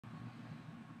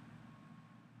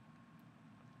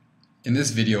In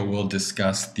this video, we'll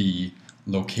discuss the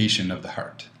location of the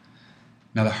heart.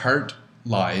 Now, the heart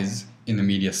lies in the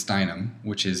mediastinum,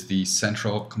 which is the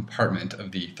central compartment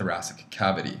of the thoracic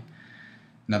cavity.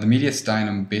 Now, the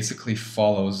mediastinum basically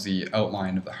follows the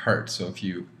outline of the heart. So if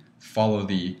you follow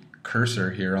the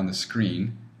cursor here on the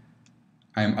screen,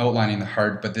 I am outlining the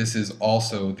heart, but this is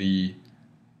also the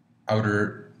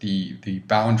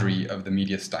boundary of the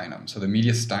mediastinum. So the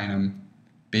mediastinum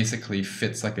basically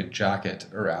fits like a jacket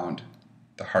around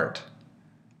the heart,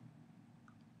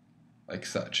 like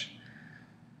such.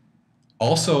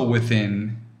 Also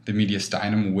within the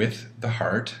mediastinum with the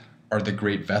heart are the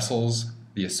great vessels,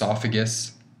 the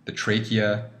esophagus, the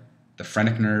trachea, the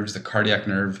phrenic nerves, the cardiac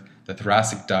nerve, the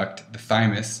thoracic duct, the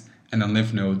thymus, and the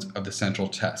lymph nodes of the central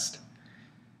chest.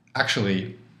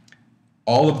 Actually,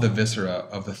 all of the viscera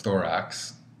of the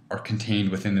thorax are contained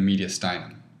within the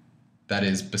mediastinum. That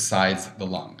is, besides the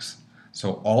lungs.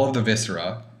 So all of the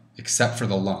viscera, except for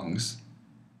the lungs,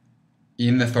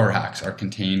 in the thorax are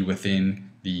contained within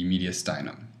the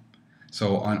mediastinum.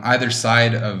 So on either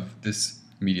side of this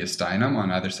mediastinum,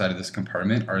 on either side of this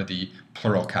compartment, are the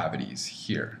pleural cavities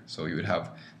here. So you would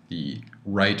have the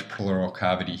right pleural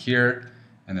cavity here,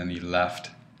 and then the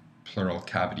left pleural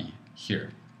cavity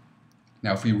here.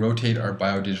 Now, if we rotate our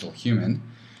biodigital human,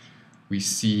 we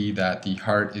see that the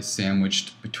heart is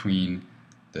sandwiched between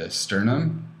the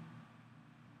sternum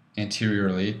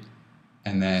anteriorly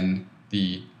and then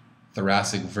the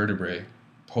thoracic vertebrae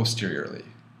posteriorly.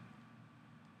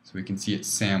 So we can see it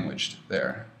sandwiched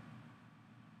there.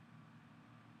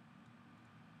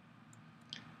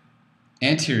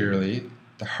 Anteriorly,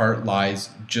 the heart lies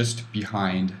just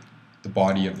behind the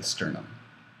body of the sternum.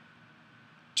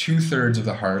 2/3 of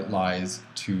the heart lies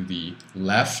to the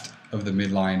left of the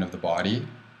midline of the body.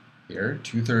 Here,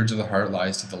 2/3 of the heart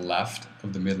lies to the left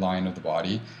of the midline of the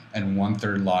body, and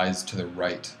 1/3 lies to the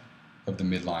right of the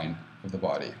midline of the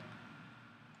body.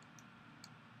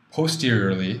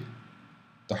 Posteriorly,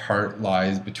 the heart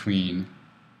lies between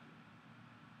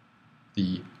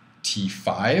the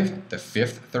T5, the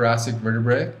 5th thoracic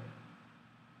vertebrae,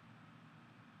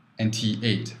 and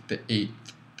T8, the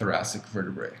 8th thoracic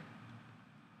vertebrae.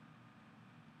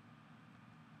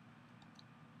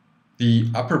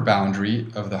 The upper boundary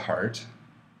of the heart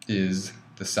is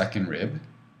the 2nd rib,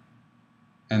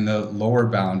 and the lower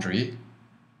boundary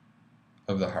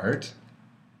of the heart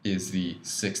is the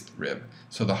 6th rib.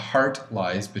 So the heart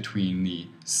lies between the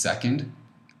 2nd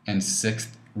and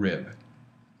 6th rib.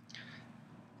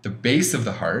 The base of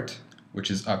the heart, which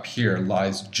is up here,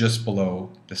 lies just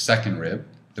below the 2nd rib.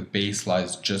 The base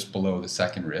lies just below the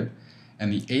 2nd rib.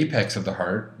 And the apex of the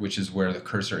heart, which is where the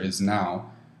cursor is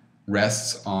now,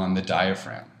 rests on the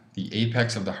diaphragm. The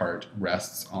apex of the heart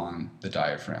rests on the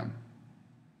diaphragm.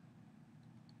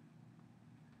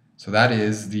 So that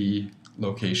is the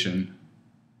location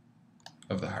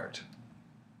of the heart.